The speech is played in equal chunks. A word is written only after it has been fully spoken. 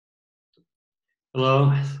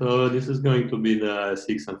Hello, so this is going to be the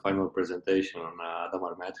sixth and final presentation on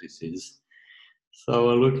Hadamard matrices. So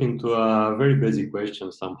we'll look into a very basic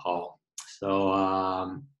question somehow.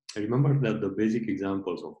 So remember that the basic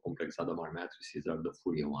examples of complex Hadamard matrices are the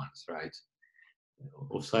Fourier ones, right?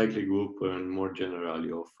 Of cyclic group and more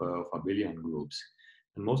generally of abelian groups.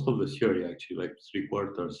 And most of the theory, actually, like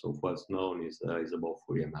 3/4 of what's known is about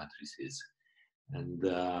Fourier matrices. And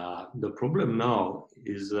the problem now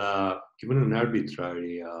is, given an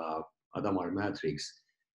arbitrary Hadamard matrix,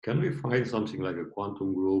 can we find something like a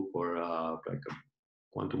quantum group or like a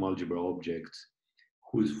quantum algebra object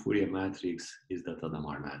whose Fourier matrix is that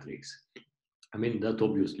Hadamard matrix? I mean, that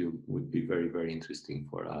obviously would be very, very interesting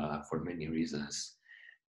for many reasons.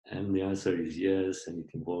 And the answer is yes, and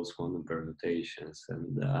it involves quantum permutations.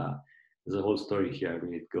 And there's a whole story here. I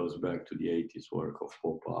mean, it goes back to the 80s work of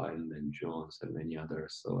Poppa and then Jones and many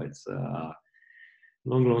others. So it's a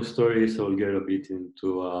long, long story. So I'll get a bit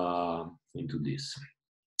into this.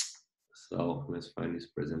 So let's find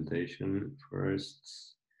this presentation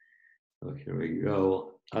first. So here we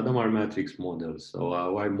go. Hadamard matrix models. So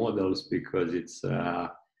why models? Because it's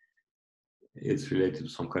related to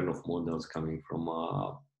some kind of models coming from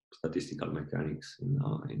statistical mechanics in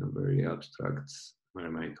a very abstract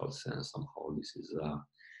mathematical sense. Somehow this is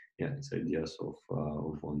it's ideas of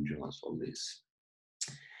von Jones, all this.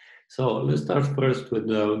 So let's start first with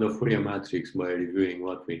the Fourier matrix by reviewing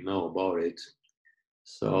what we know about it.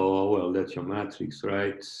 So, well, that's your matrix,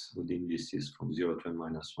 right? With indices from 0 to n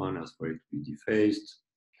minus 1 as for it to be defaced.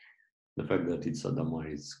 The fact that it's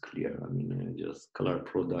Hadamard is clear. I mean, just scalar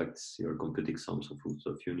products, you're computing sums of roots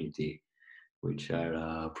of unity, which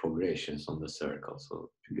are progressions on the circle.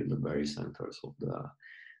 So to get the barycenters of the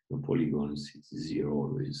polygons, it's 0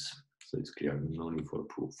 always. So it's clear, no need for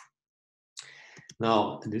proof.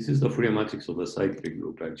 Now, this is the Fourier matrix of a cyclic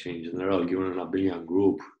group, actually, in general, given an abelian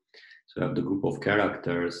group. So you have the group of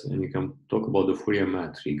characters, and you can talk about the Fourier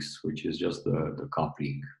matrix, which is just the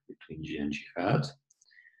coupling between G and G hat.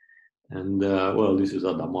 And well, this is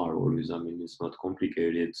Hadamard always. I mean, it's not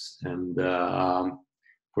complicated. And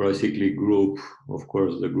for a cyclic group, of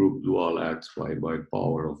course, the group dual acts by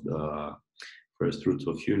power of the first roots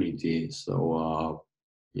of unity. So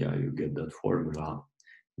yeah, you get that formula,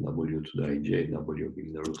 W to the ij, W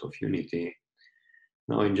being the root of unity.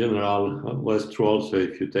 Now, in general, what's true also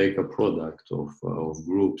if you take a product of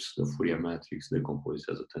groups, the Fourier matrix decomposes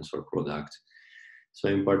as a tensor product. So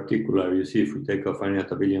in particular, you see if we take a finite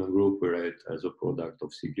abelian group, we write as a product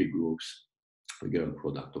of cyclic groups, we get a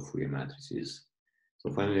product of Fourier matrices. So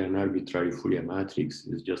finally, an arbitrary Fourier matrix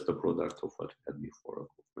is just a product of what we had before, of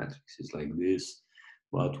matrices like this,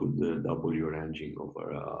 but with the W ranging over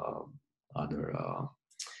other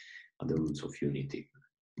roots of unity.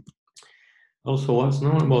 Also, what's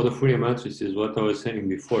known about the Fourier matrices is what I was saying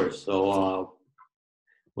before. So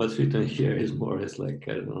what's written here is more or less like,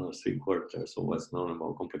 I don't know, 3/4 of what's known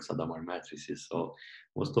about complex Hadamard matrices. So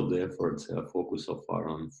most of the efforts focus so far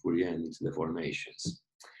on Fourier and its deformations.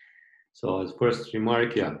 So as first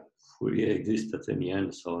remark, yeah, Fourier exists at any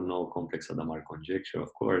end, so no complex Hadamard conjecture,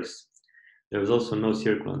 of course. There is also no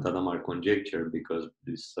circulant Hadamard conjecture because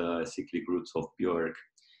these cyclic roots of Bjork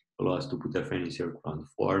allow us to put Fn in circulant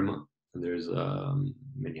form. And there's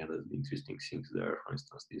many other interesting things there. For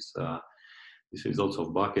instance, this results of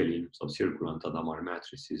Bakelin, so circulant Hadamard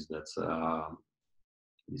matrices. These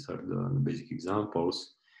are the basic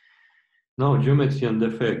examples. Now, geometry and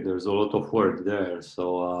effect, there's a lot of work there.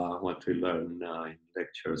 So what we learned in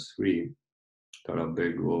lecture 3,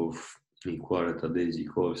 Karabegov, Nikwara, Tadej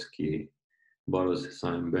Zikovsky, Baros,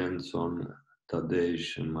 Simon Benson,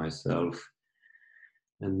 Tadej, and myself.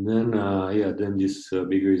 And then, then this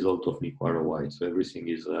big result of Nikwara White. So everything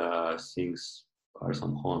is, things are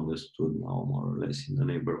somehow understood now, more or less in the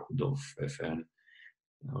neighborhood of Fn,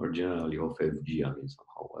 or generally of Fg. I mean,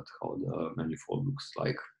 somehow how the manifold looks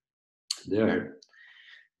like there.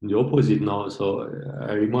 The opposite now, so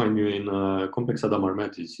I remind you in complex Hadamard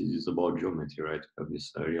matrices is about geometry, right? We have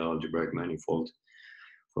this real algebraic manifold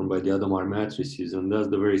formed by the Hadamard matrices, and that's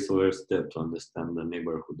the very first step to understand the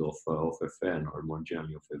neighborhood of Fn, or more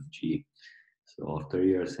generally of Fg. So after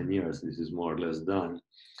years and years, this is more or less done.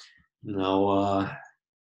 Now,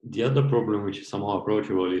 the other problem which is somehow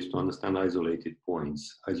approachable is to understand isolated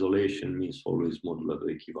points. Isolation means always modulo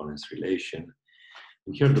equivalence relation.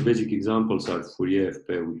 And here the basic examples are Fourier F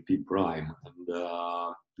pair with P prime. And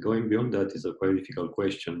going beyond that is a quite difficult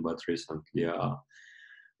question, but recently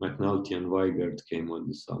McNulty and Weigert came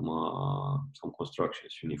with some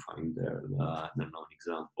constructions unifying the known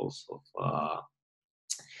examples of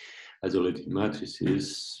isolated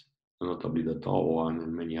matrices, notably the tau one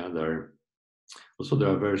and many other. Also, there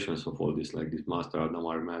are versions of all this, like this master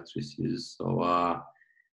Hadamard matrices. So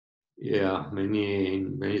yeah,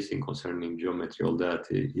 many things concerning geometry, all that.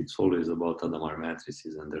 It's always about Hadamard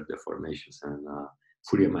matrices and their deformations, and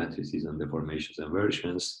Fourier matrices and deformations and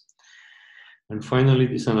versions. And finally,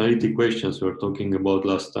 these analytic questions we were talking about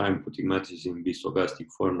last time, putting matrices in B stochastic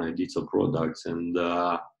form, ideas of products, and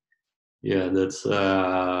yeah, that's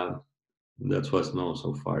what's known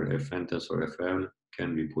so far. Fn tensor Fn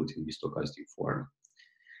can be put in B stochastic form.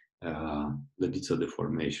 That it's a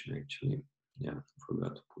deformation actually. Yeah, I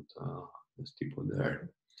forgot to put the steeple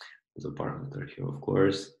there as a parameter here, of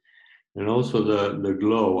course. And also the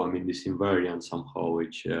glow, I mean, this invariant somehow,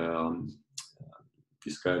 which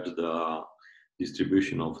describes the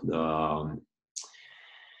distribution of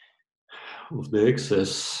the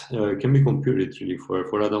excess, can be computed really for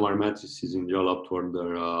Hadamard matrices in dual up to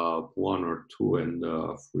order 1 or 2, and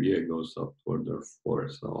Fourier goes up to order 4.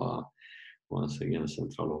 So once again,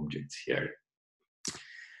 central objects here.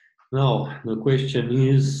 Now the question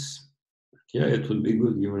is, yeah, it would be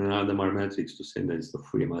good given an Hadamard matrix to say that it's the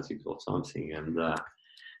Fourier matrix of something, and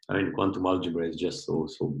I mean, quantum algebra is just so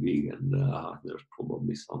big, and there's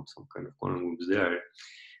probably some kind of quantum groups there.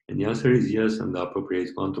 And the answer is yes, and the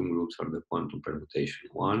appropriate quantum groups are the quantum permutation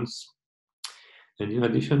ones. And in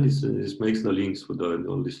addition, this makes the links with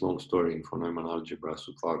all this long story in von Neumann algebra,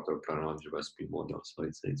 subfactor, plan algebra, spin model. So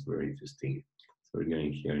it's very interesting. So we're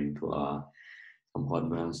getting here into somehow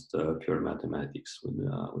advanced pure mathematics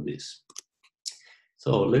with this.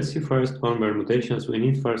 So let's see first quantum permutations. We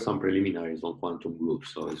need first some preliminaries on quantum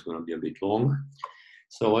groups, so it's going to be a bit long.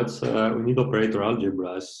 So we need operator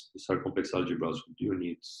algebras. These are complex algebras with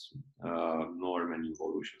units, norm, and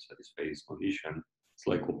involution satisfies condition. It's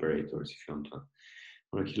like operators if you want to,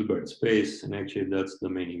 on a Hilbert space, and actually that's the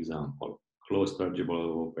main example. Closed algebra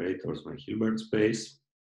of operators on a Hilbert space.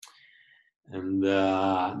 And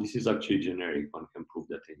this is actually generic. One can prove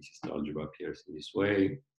that any system algebra appears in this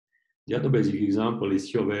way. The other basic example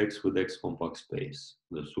is C of x with x compact space,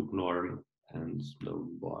 the subnorm and the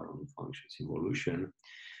bar on functions involution.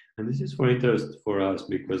 And this is for interest for us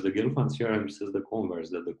because the Gelfand theorem says the converse,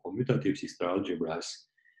 that the commutative sister algebras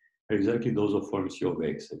are exactly those of form C of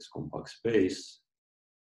x, x compact space.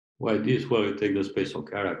 Why this? Well, you take the space of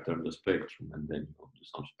character, the spectrum, and then you do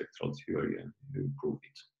some spectral theory and you prove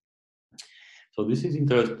it. So this is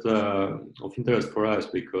of interest for us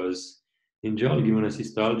because in general, given a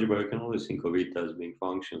sister algebra, you can always think of it as being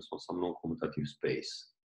functions on some non-commutative space.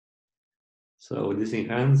 So with this in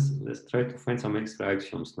hand, let's try to find some extra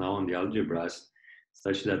axioms now on the algebras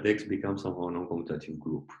such that X becomes somehow a non-commutative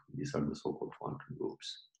group. These are the so-called quantum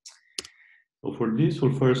groups. So for this,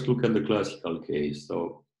 we'll first look at the classical case.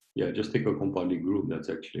 So yeah, just take a compounding group that's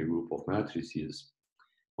actually a group of matrices.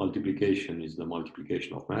 Multiplication is the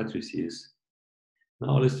multiplication of matrices.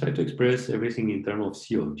 Now let's try to express everything in terms of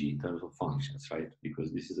C of G, in terms of functions, right?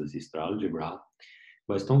 Because this is a sister algebra.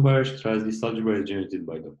 By Stone-Weierstrass, this algebra is generated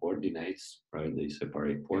by the coordinates, right? They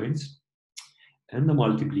separate points. And the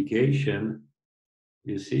multiplication,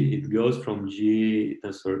 you see, it goes from G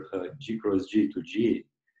cross G to G.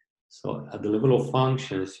 So at the level of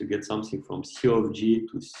functions, you get something from C of G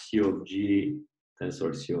to C of G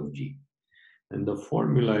tensor C of G. And the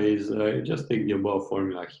formula is, just take the above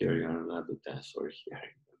formula here and add the tensor here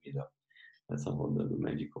in the middle. That's about the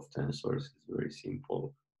magic of tensors. It's very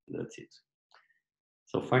simple. That's it.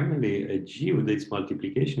 So finally, a G with its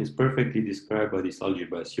multiplication is perfectly described by this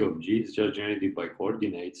algebra. C of G is just generated by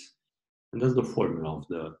coordinates. And that's the formula of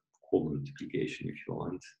the co-multiplication, if you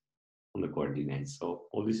want, on the coordinates. So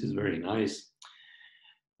all this is very nice.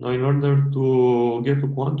 Now, in order to get to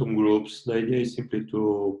quantum groups, the idea is simply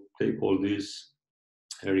to take all this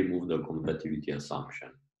and remove the commutativity assumption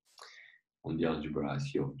on the algebra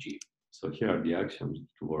C of G. So here are the axioms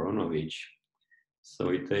to Voronovich. So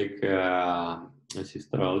we take a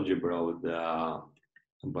sister algebra with a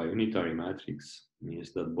biunitary matrix,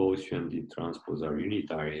 means that both U and D transpose are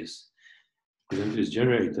unitaries. Then please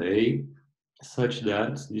generate A such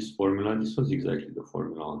that this formula, this was exactly the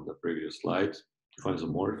formula on the previous slide, defines a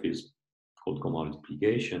morphism called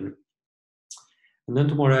co-multiplication. And then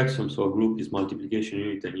two more axioms. So a group is multiplication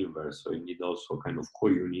unit and inverse. So you need also kind of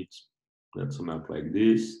co-unit. That's a map like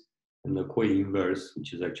this. And the co-inverse,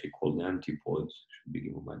 which is actually called the antipode, should be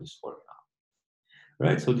given by this formula.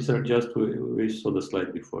 Right, so these are just, we saw the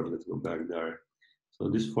slide before, let's go back there. So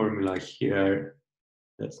this formula here,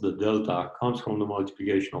 that's the delta, comes from the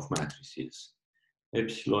multiplication of matrices.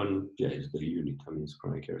 Epsilon, yeah, is the unit, I mean, it's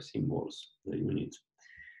chronic error symbols, the unit.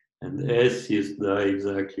 And S is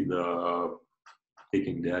exactly the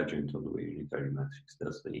taking the adjoint of the unitary matrix,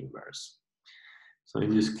 that's the inverse. So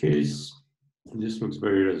in this case, This looks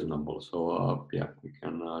very reasonable. So yeah, we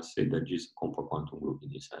can say that G is a compact quantum group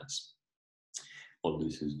in this sense. All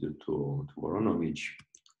this is due to Voronovich.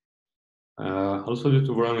 Also due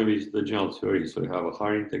to Voronovich, the general theory. So you have a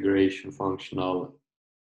higher integration functional.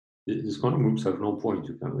 These quantum groups have no point.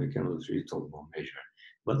 We cannot really talk about measure,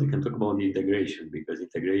 but we can talk about the integration, because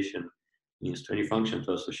integration means to any function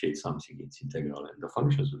to associate something. It's integral, and the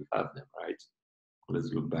functions we have them, right?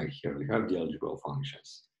 Let's look back here. We have the algebra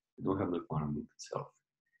functions. We don't have the quantum group itself.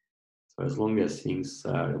 So as long as things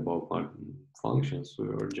are about quantum functions,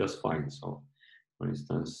 we're just fine. So, for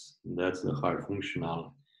instance, that's the higher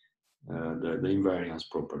functional. The invariance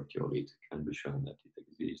property of it can be shown that it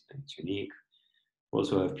exists and it's unique.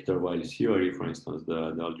 Also have Peter Wile's theory, for instance,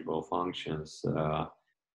 the algebra of functions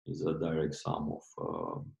is a direct sum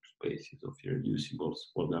of spaces of irreducibles.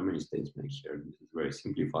 Well, there are many statements here. This is very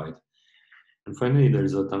simplified. And finally, there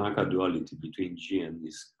is a Tanaka duality between G and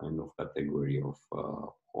this kind of category of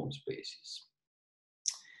home spaces.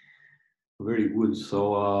 Very good.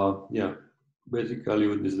 So yeah, basically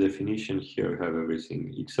with this definition here, we have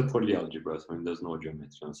everything except for the algebras. I mean, there's no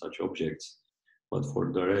geometry on such objects. But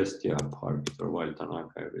for the rest, yeah, part Peter Weil,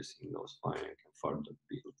 Tanaka, everything goes fine. I can further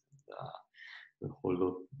build the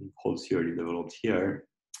whole theory developed here.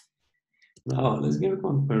 Now let's get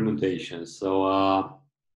on permutations. So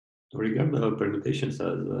regard the permutations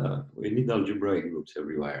as we need algebraic groups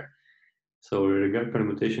everywhere. So we regard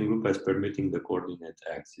permutation group as permitting the coordinate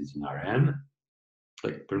axis in Rn,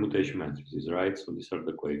 like permutation matrices, right? So these are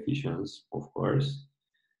the coefficients, of course.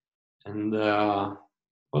 And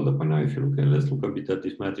well, the point now, if you look at, let's look a bit at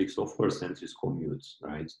this matrix. Of course, entries commutes,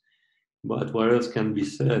 right? But what else can be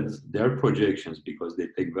said? They are projections because they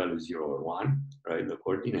take value 0 or 1, right? The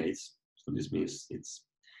coordinates. So this means it's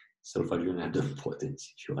self-adjoint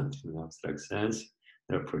potence, if you want in an abstract sense.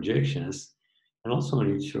 There are projections. And also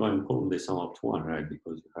on each row and column, they sum up to 1, right?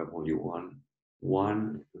 Because you have only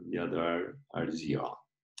one, and the other are 0.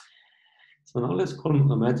 So now let's call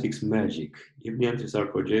a matrix magic. If the entries are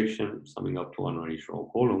projection, summing up to 1 on each row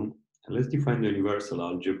column, and let's define the universal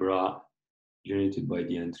algebra generated by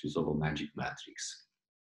the entries of a magic matrix,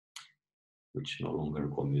 which no longer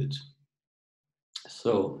commute.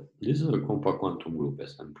 So this is a compact quantum group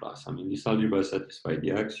Sn plus. I mean, this algebra satisfies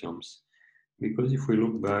the axioms because if we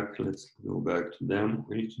look back, let's go back to them,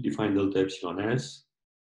 we need to define delta epsilon s.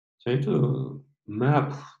 So I need to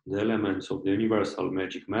map the elements of the universal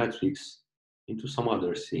magic matrix into some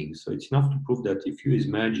other things. So it's enough to prove that if U is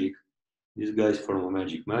magic, these guys form a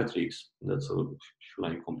magic matrix. That's a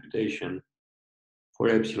line computation. For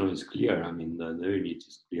epsilon is clear. I mean, the unit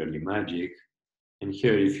is clearly magic. And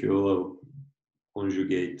here, if you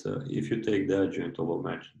conjugate, if you take the adjoint of a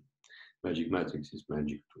magic matrix, is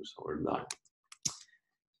magic too, so we're done.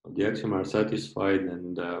 So the axioms are satisfied,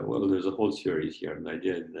 and well, there's a whole series here. The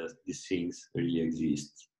idea that these things really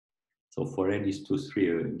exist. So for n is 2, 3,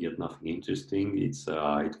 you get nothing interesting. It's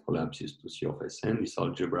it collapses to C of Sn. This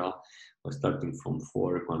algebra, starting from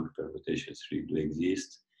 4, quantum permutations really do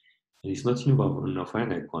exist. And it's not in a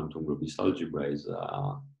finite quantum group. This algebra is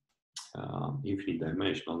infinite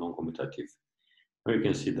dimensional, non-commutative. Or you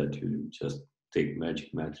can see that you just take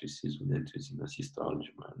magic matrices with entries in a sister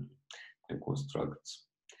algebra and construct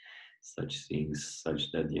such things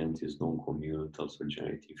such that the entries don't commute, also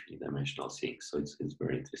generate infinite dimensional things. So it's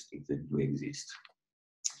very interesting that they do exist.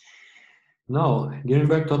 Now, getting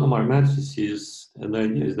back to Hadamard matrices, and the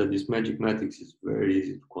idea is that this magic matrix is very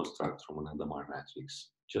easy to construct from an Hadamard matrix.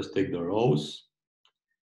 Just take the rows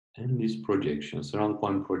and these projections, rank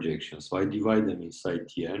 1 projections. So I divide them inside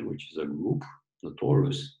Tn, which is a group, the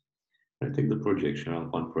torus. I take the projection,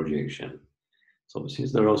 rank 1 projection. So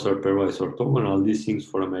since the rows are pairwise orthogonal, these things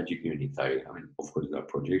for a magic unitary. I mean, of course, there are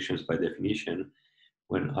projections by definition.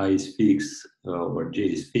 When I is fixed or j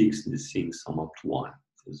is fixed, these things sum up to 1.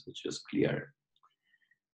 This is just clear.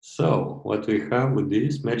 So what we have with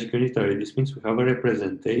this magic unitary, this means we have a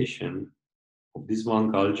representation of this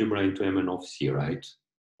one algebra into Mn of C, right?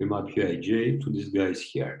 We map Uij to these guys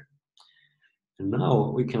here. And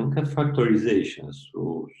now we can look at factorizations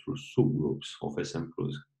through subgroups of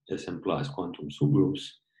Sn plus quantum subgroups.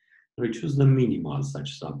 We choose the minimal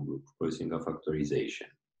such subgroup using a factorization.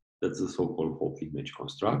 That's the so-called Hopf image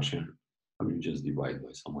construction. I mean, just divide by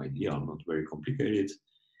some ideal, not very complicated.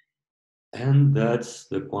 And that's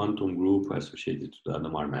the quantum group associated to the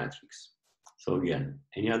Hadamard matrix. So again,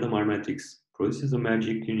 any Hadamard matrix produces a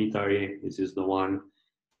magic unitary. This is the one.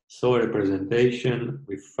 So representation,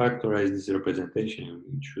 we factorize this representation and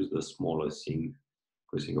we choose the smallest thing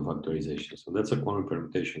using a factorization. So that's a quantum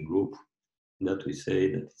permutation group that we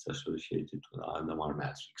say that it's associated to the Hadamard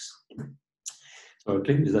matrix. So our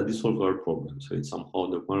claim is that this solves our problem. So it's somehow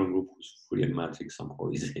the quantum group whose Fourier matrix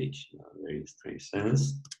somehow is H in a very strange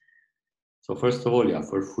sense. So first of all, yeah,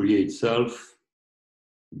 for Fourier itself,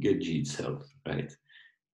 get G itself, right?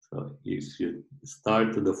 So if you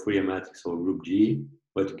start the Fourier matrix of group G,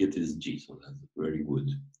 what you get is G, so that's very good.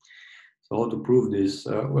 So how to prove this?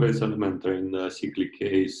 Well, it's elementary. In the cyclic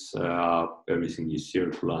case, everything is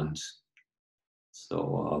circulant.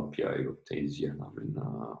 So PI obtains here. I mean,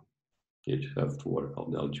 you have to work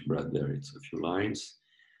out the algebra there. It's a few lines.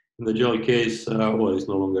 In the gel case, well, it's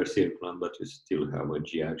no longer circulant, but you still have a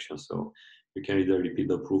G action. So you can either repeat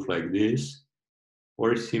the proof like this,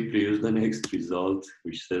 or simply use the next result,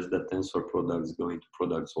 which says that tensor products go into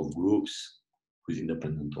products of groups, who is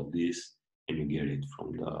independent of this, and you get it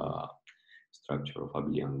from the structure of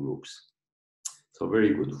abelian groups. So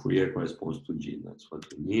very good. Fourier corresponds to G. That's what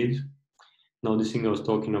we need. Now, this thing I was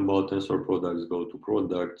talking about, tensor products go to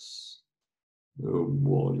products.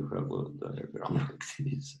 Well, you have a diagram like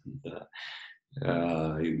this,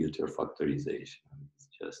 and you get your factorization. It's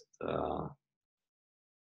just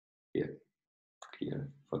yeah, clear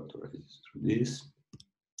factorizes through this.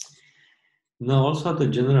 Now, also at the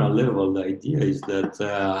general level, the idea is that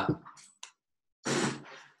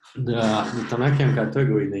the Tanakian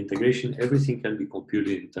category, the integration, everything can be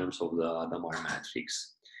computed in terms of the Hadamard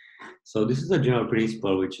matrix. So this is a general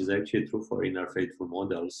principle which is actually true for inner faithful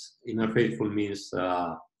models. Inner faithful means,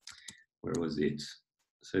 where was it?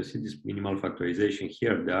 So you see this minimal factorization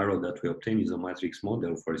here, the arrow that we obtain is a matrix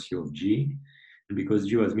model for C of G. And because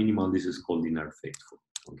G was minimal, this is called inner faithful,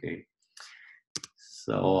 okay?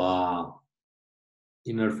 So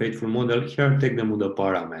inner faithful model, here take the Muda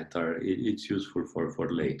parameter. It's useful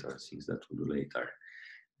for later, things that we'll do later.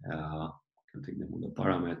 Can take the Muda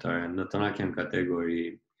parameter, and the Tanakian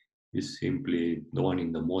category is simply the one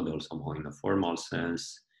in the model somehow in a formal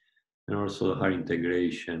sense. And also the higher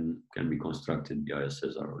integration can be constructed via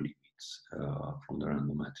Cesaro limits from the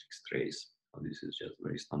random matrix trace. So this is just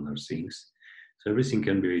very standard things. So everything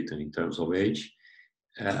can be written in terms of H.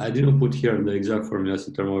 I didn't put here the exact formulas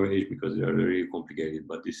in terms of H because they are very complicated,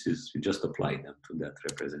 but this is, you just apply them to that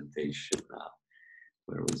representation.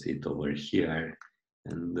 Where was it? Over here.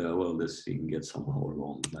 And well, this thing gets somehow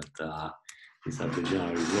wrong, but these are the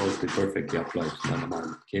general results. They perfectly apply to the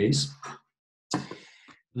Hadamard case.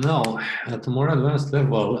 Now, at a more advanced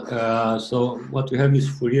level, so what we have is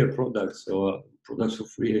Fourier products. So products of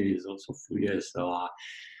Fourier is also Fourier. So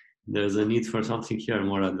there's a need for something here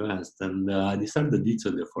more advanced. And these are the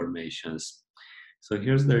Dietze deformations. So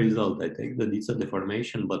here's the result. I take the Dietze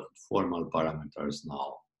deformation, but with formal parameters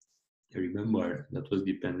now. Remember, that was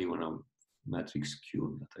depending on a matrix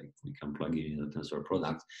Q that we can plug in the tensor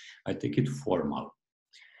product. I take it formal.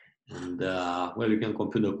 And well, you can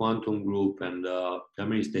compute the quantum group, and there are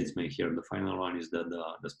many statements here. The final one is that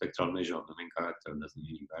the spectral measure of the main character, that's the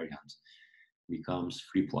univariant, becomes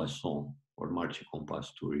free Poisson or Marchikon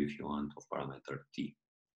Pastur if you want of parameter T,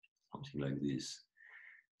 something like this.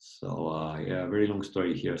 So yeah, very long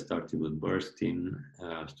story here. Started with Burstein,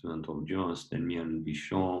 student of Jones, then me and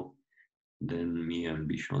Bichon, then me and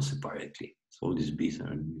Bichon separately. So all these B's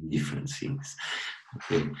are different things.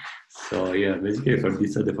 Okay, so yeah, basically for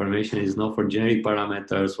this deformation is not for generic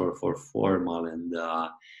parameters or for formal, and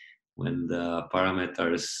when the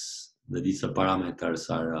parameters, these parameters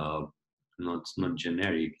are not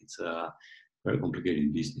generic, it's a very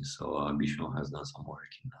complicated business. So Bichon has done some work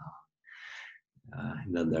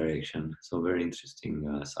in that direction. So very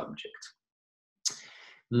interesting subject.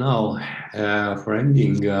 Now, for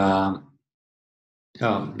ending,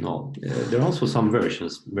 no, there are also some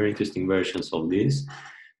versions, very interesting versions of this.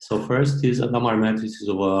 So first is Hadamard matrices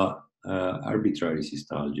of arbitrary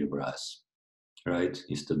system algebras, right,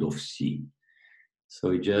 instead of C. So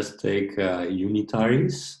you just take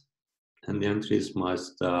unitaries, and the entries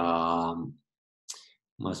must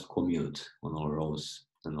commute on all rows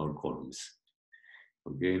and all columns.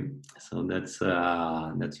 Okay, so that's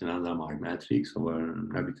an Hadamard matrix over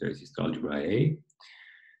an arbitrary system algebra A.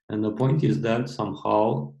 And the point is that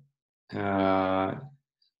somehow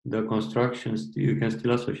the constructions, you can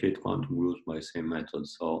still associate quantum groups by the same method.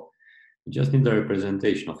 So you just need the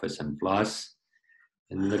representation of Sn plus.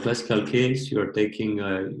 And in the classical case, you are taking,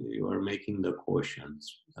 you are making the quotients,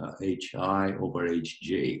 Hi over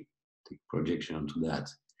Hj, take projection onto that.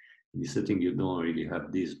 In this setting, you don't really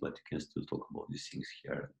have this, but you can still talk about these things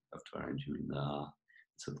here. You have to arrange them in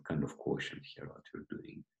some kind of quotient here, what you're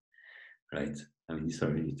doing, right? I mean, these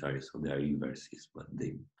are unitary, so they are inverses, but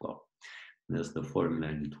they, well, that's the formula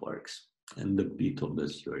and it works. And the bit of the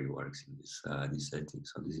theory works in this setting,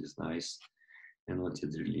 so this is nice. And what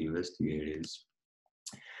is really investigated is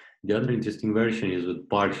The other interesting version is with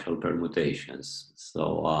partial permutations.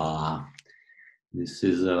 So this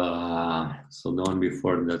is so the one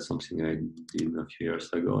before that's something I did a few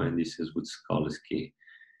years ago, and this is with Skalski.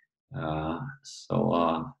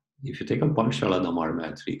 If you take a partial Hadamard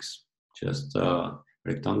matrix, just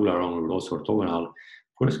rectangular or also orthogonal,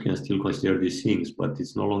 of course you can still consider these things, but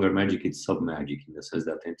it's no longer magic, it's sub-magic in the sense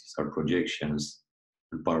that entities are projections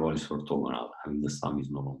and parallel is orthogonal, having the sum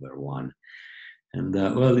is no longer one. And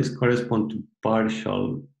well, this corresponds to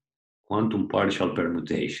quantum partial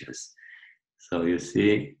permutations. So you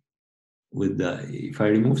see, if I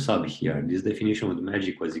remove sub here, this definition with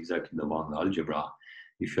magic was exactly the one, the algebra.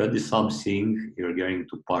 If you add the sub thing, you're getting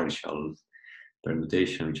to partial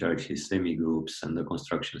permutation, which are actually semi-groups, and the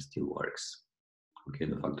construction still works. Okay,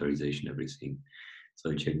 the factorization, everything. So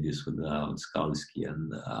you check this with Skalski,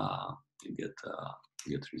 and you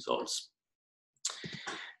get results.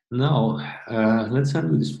 Now, let's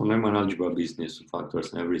handle this von Neumann algebra business with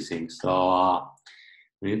factors and everything. So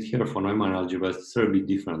we need here von Neumann algebras. These are a bit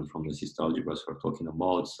different from the system algebras we're talking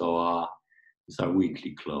about. So these are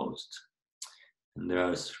weakly closed. And there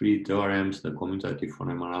are three theorems. The commutative von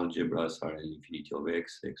Neumann algebras are L infinity of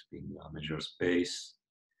x, x being a measure space.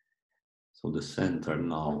 So the center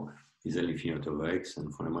now is L infinity of x,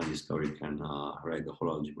 and von Neumann theory can write the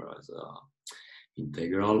whole algebra as a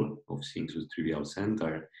integral of things with trivial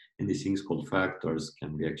center, and these things called factors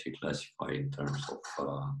can be actually classified in terms of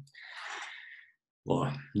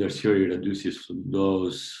well, their theory reduces to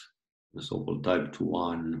those the so-called type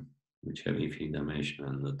 2-1, which have infinite dimension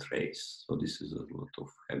and a trace. So this is a lot of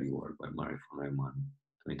heavy work by Mari von Neumann,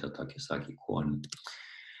 Tomita Takesaki Kwon.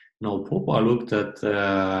 Now Popper looked at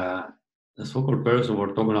the so-called pairs of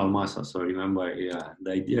orthogonal massa. So remember,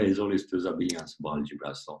 the idea is always to use abelian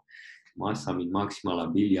subalgebra. So massa means maximal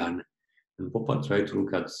abelian, and Popper tried to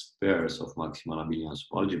look at pairs of maximal abelian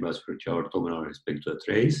subalgebras which are orthogonal with respect to a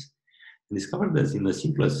trace, and discovered that in the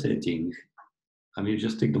simplest setting, I mean, you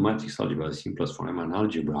just take the matrix algebra, the simplest von Neumann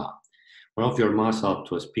algebra. One of your massa up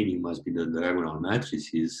to a spinning must be the diagonal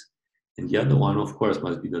matrices, and the other one, of course,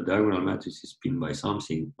 must be the diagonal matrices spin by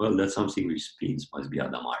something. Well, that something which spins must be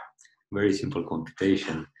Hadamard. Very simple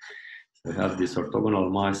computation. So we have this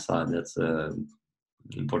orthogonal massa, that's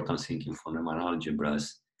important thing in von Neumann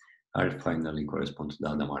algebras, are finally correspond to the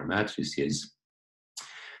Hadamard matrices.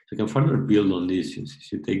 So you can further build on this.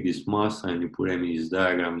 If you take this massa and you put them in this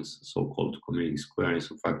diagram, it's so-called commuting square in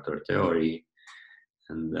factor theory,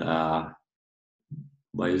 and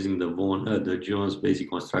by using the Jones basic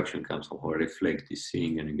construction, you can somehow reflect this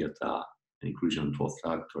thing, and you get an inclusion of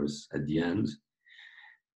factors at the end,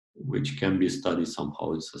 which can be studied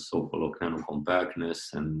somehow. It's a so-called Octano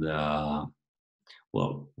compactness, and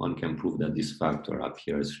well, one can prove that this factor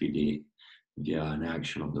appears really via an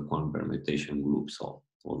action of the quantum permutation group. So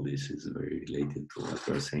all this is very related to what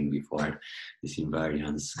we were saying before. This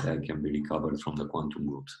invariance can be recovered from the quantum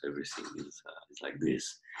groups. Everything is like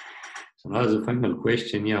this. So now as a final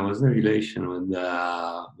question, what's the relation with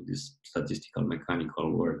this statistical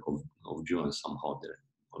mechanical work of Jones somehow?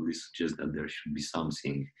 All this suggests that there should be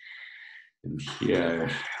something. And here,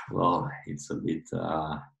 well, it's a bit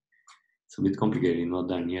complicated, not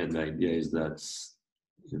done yet. The idea is that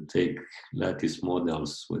you take lattice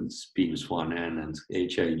models with spins 1n and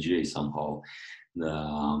hij somehow.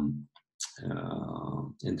 The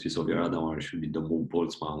entries of your Hadamard should be the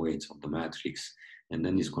Boltzmann weights of the matrix, and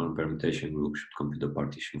then this quantum permutation group should compute the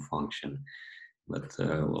partition function. But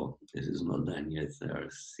well, this is not done yet. There are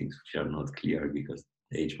things which are not clear because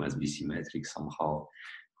H must be symmetric somehow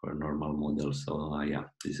for a normal model. So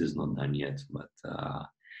this is not done yet, but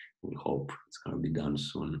we hope it's going to be done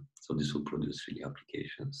soon. So this will produce really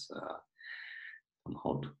applications on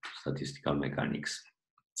how to statistical mechanics.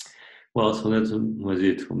 Well, so that was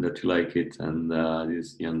it. Hope that you like it, and this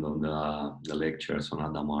is the end of the lectures on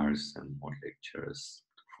Hadamards, and more lectures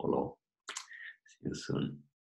to follow. See you soon.